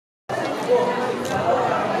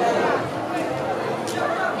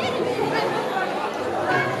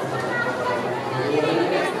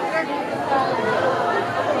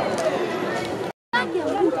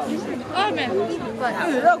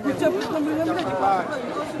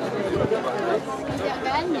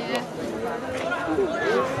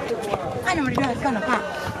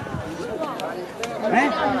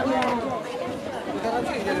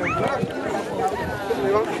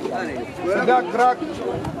Sudah gerak,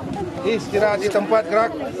 istirahat di tempat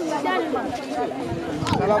gerak.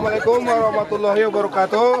 Assalamualaikum warahmatullahi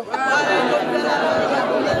wabarakatuh.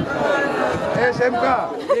 SMK,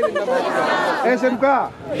 SMK,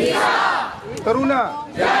 Teruna.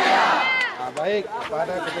 Baik,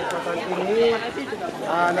 pada kesempatan ini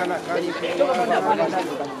anak-anak kami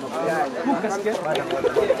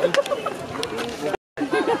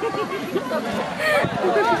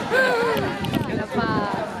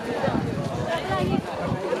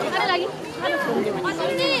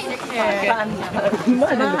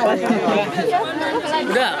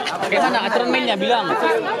udah, bagaimana aturan mainnya bilang?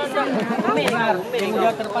 Yang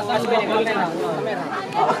udah terpasang kamera.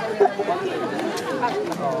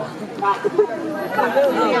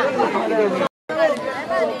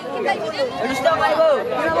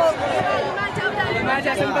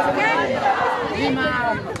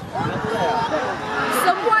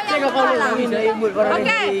 Semua yang kalah.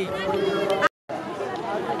 Oke.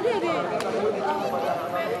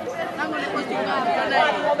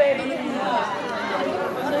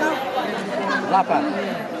 Lapan.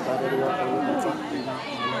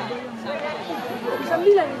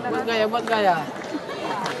 Buat gaya.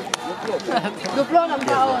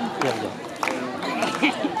 26 tahun.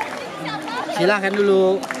 Silahkan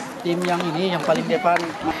dulu tim yang ini yang paling depan.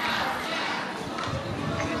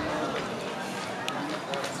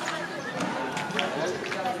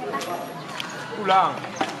 pulang.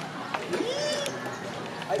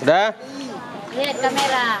 Udah? Lihat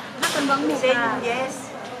kamera. Makan bang muka.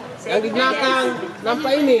 Yang di belakang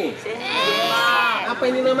nampak ini. Apa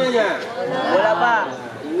ini namanya? Bola Pak.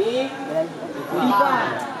 Ini pipa.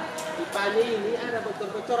 Pipanya ini ada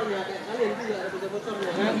bocor-bocornya, kayak kalian juga ada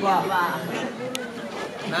bocor-bocornya kan? Pak.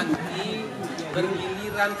 Nanti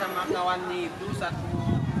bergiliran sama kawannya itu satu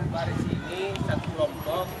baris ini, satu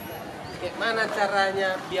kelompok. Gimana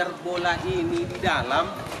caranya biar bola ini di dalam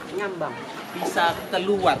Ngambang. bisa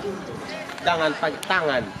keluar dengan pakai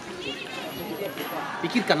tangan?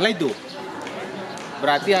 Pikirkanlah itu.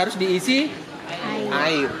 Berarti harus diisi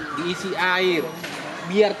air, diisi air.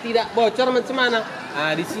 Biar tidak bocor macam mana?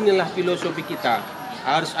 Nah, disinilah filosofi kita.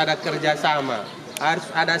 Harus ada kerjasama, harus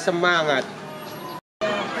ada semangat.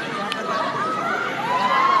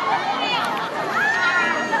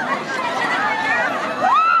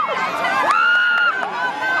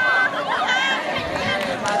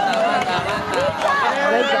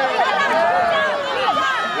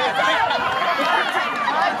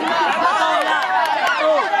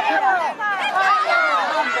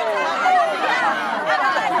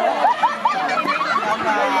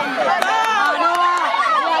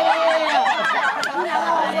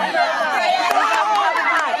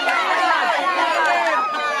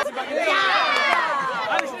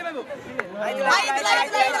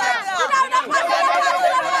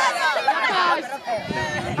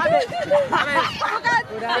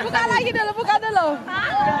 Buka lagi dulu, buka dulu.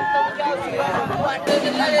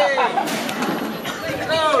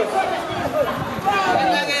 Terus.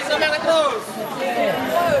 Lagi semangat terus.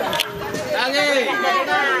 Lagi.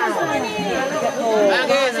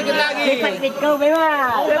 Lagi sedikit lagi. Kau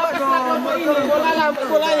bebas.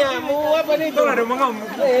 Bolanya mau apa nih? Itu ada mengom.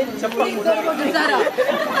 Cepat.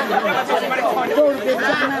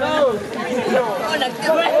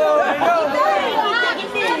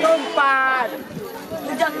 Lompat.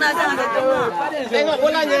 Tengok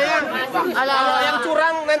bolanya ya. Kalau yang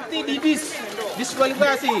curang nanti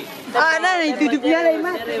diskualifikasi. Nah itu hidupnya lah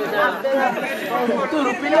Mas.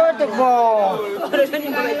 Turupin itu kok.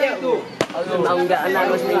 Enggak anak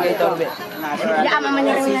Mas ini itu orbe. Ya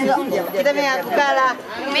mamanya Kita buka lah.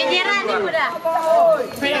 menyerah nih udah.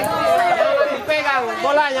 Dipegang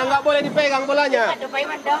bolanya, nggak boleh dipegang bolanya.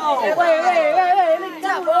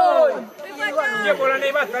 Dia bola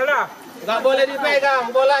nih Mas, lah. Nggak boleh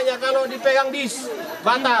dipegang bolanya, kalau dipegang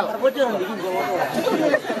batal.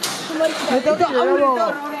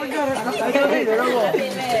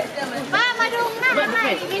 Mama dong,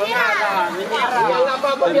 Nggak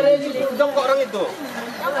apa-apa, biar jongkok orang itu.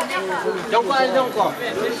 Jongkok aja jongkok.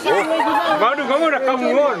 Baru kamu udah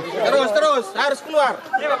kamuan. Terus harus keluar.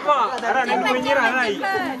 Iya Pak, karena ini menyerah naik.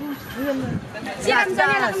 Siram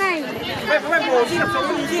sana naik. Siap, siap,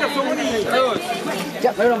 siap, Terus.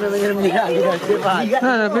 Cak belum menyiram kita cepat.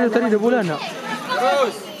 Nah, tapi tadi 2 bulan nak.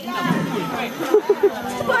 Terus.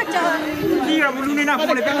 Kira bulunin apa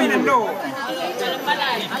ni tapi nendo.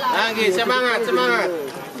 Lagi semangat. Mak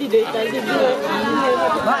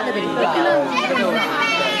ada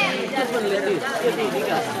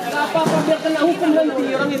Apa biar kena hukum nanti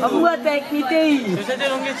orang itu. buat teknik.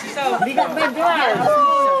 Lihat bejual.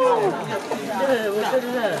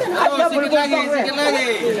 Sedikit lagi.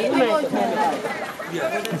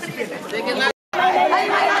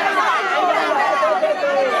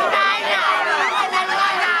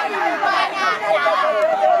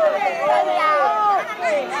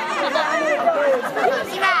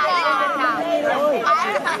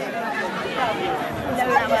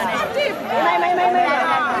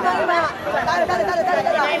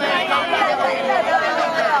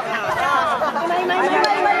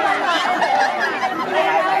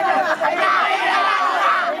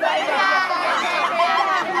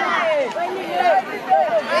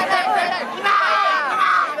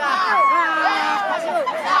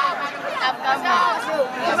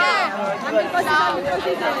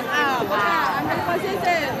 Ambil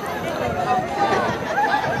posisi.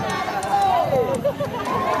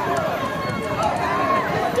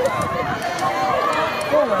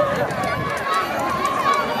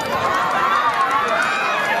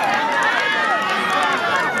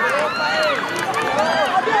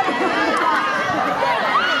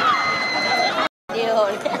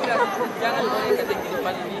 Jangan boleh ketika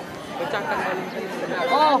depan ini pecahkan balon.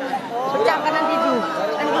 Pecahkan nanti itu.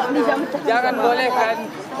 Jangan boleh kan,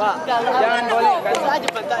 Pak. Jangan boleh kan.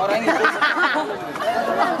 Orang itu.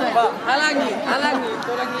 Pak, halangi.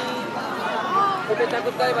 Tolongi. Kita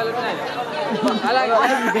takut kali balon naik. Halangi.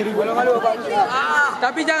 Malu-malu, Pak.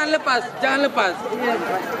 Tapi jangan lepas.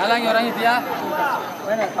 Halangi orang itu ya.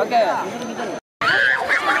 Okey.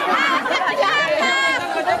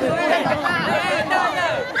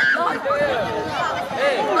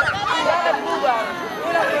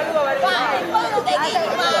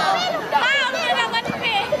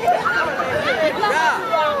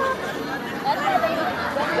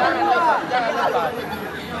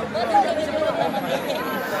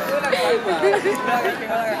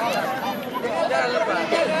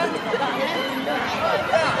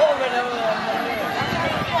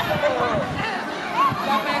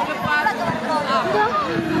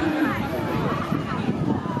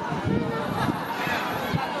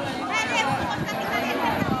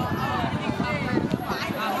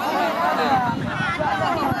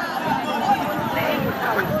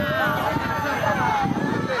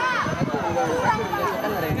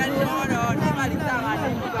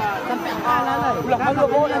 Ulang malu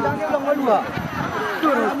bola jangan ulang malu ah.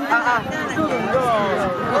 Turun. Turun dong.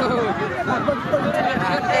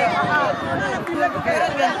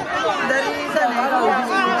 Dari sana.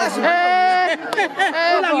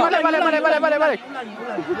 Balik.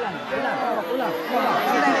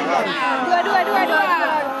 Dua.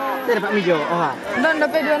 Saya dapat Mijo. Oh. Dan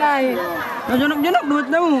dapat 2 naik. Jonok duit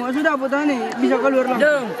tamu. Sudah apa ni? Bisa keluar lah.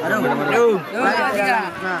 Dong.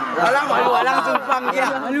 Alang sumpang dia.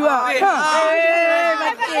 Dua.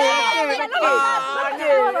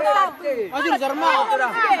 Masuk sarma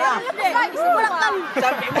dah.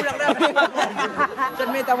 Sampai pulang dah.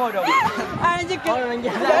 Sampai tamu dong. Anjing.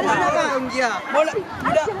 Dari sana kan dia. Bola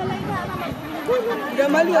udah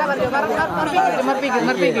malu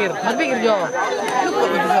Marpikir Jo.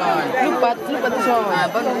 Lupa tuh.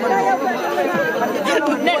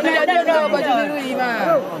 Udah baju biru ini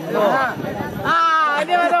mah.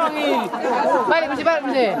 Ini mah dong ni. Balik mesti.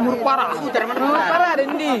 Muruk parah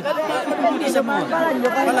Dendi. Di semua.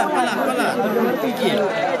 Pala. Marpikir.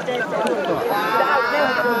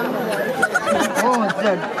 Oh,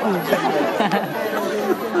 jan.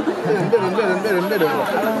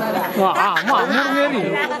 Wah, mamur ni.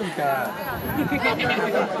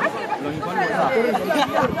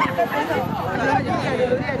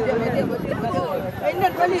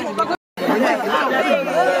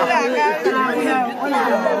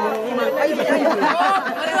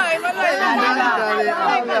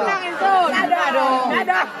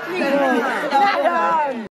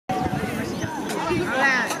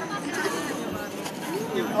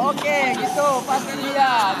 Oke, gitu. Pakai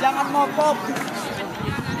dia. Jangan mopok.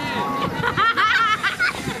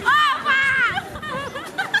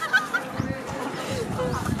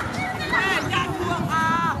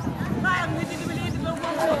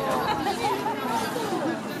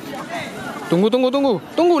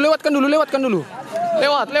 Tunggu, lewatkan dulu.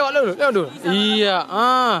 Lewat dulu. Iya,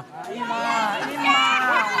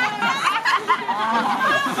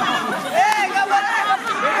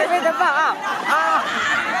 Gambar.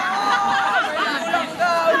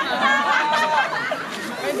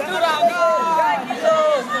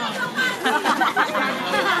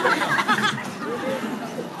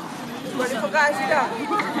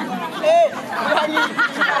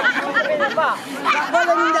 Pak.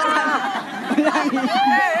 Boleh minta.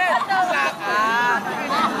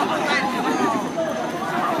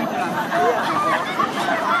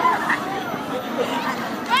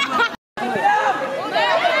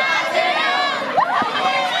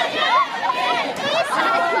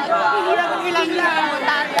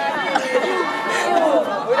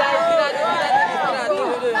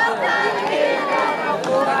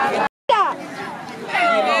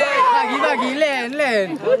 Bagi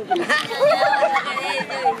len.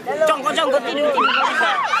 Congkok tidur.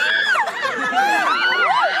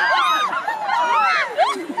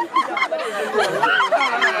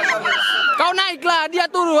 Kau naiklah, dia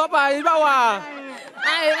turun apa di bawah.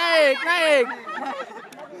 Naik.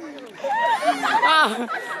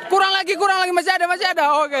 Kurang lagi masih ada.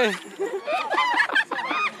 Oke.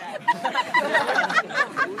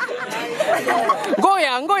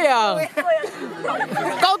 Goyang.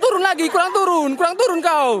 Kau turun lagi, kurang turun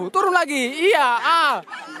kau. Turun lagi. Iya,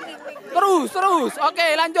 Terus. Oke,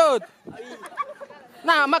 lanjut.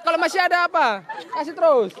 Nah, kalau masih ada apa? Kasih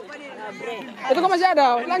terus. Itu kok masih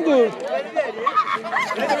ada, lanjut.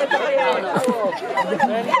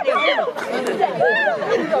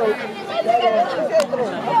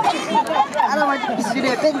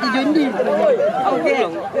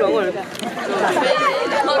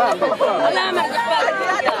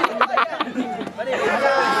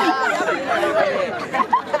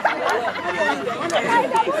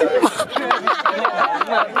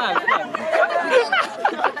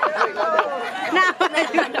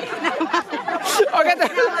 Oke,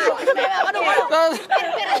 terus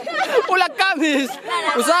ulat Kamis,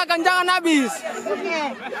 usahakan jangan habis.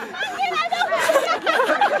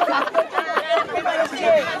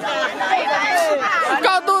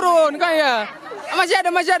 Kau turun, kayak masih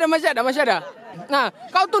ada. Nah,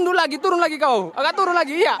 kau turun lagi kau, agak turun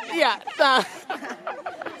lagi, iya. Nah.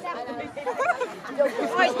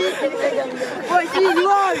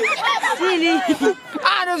 Sini.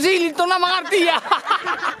 Aduh, sini itu nama arti ya.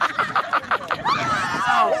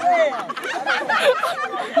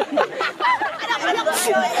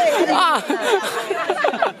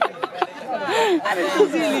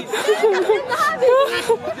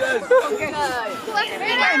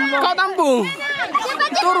 Kau tampung.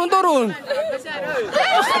 Turun.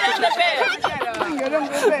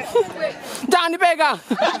 Jangan dipegang.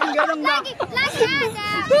 Lagi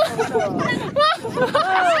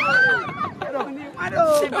ada.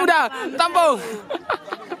 Udah, tampung.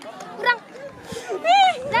 Kurang.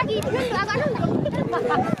 Lagi agak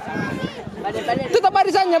Tetap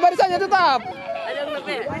barisannya tetap.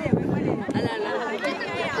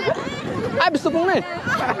 Habis tepung nih.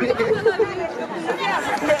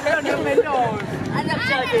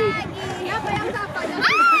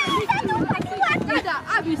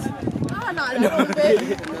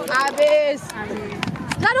 Habis.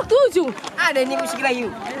 Lalu 7. Ada ini musik layu.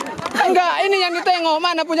 Enggak, ini yang ditengok.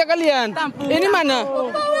 Mana punya kalian? Ini mana?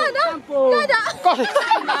 Ada. Kok?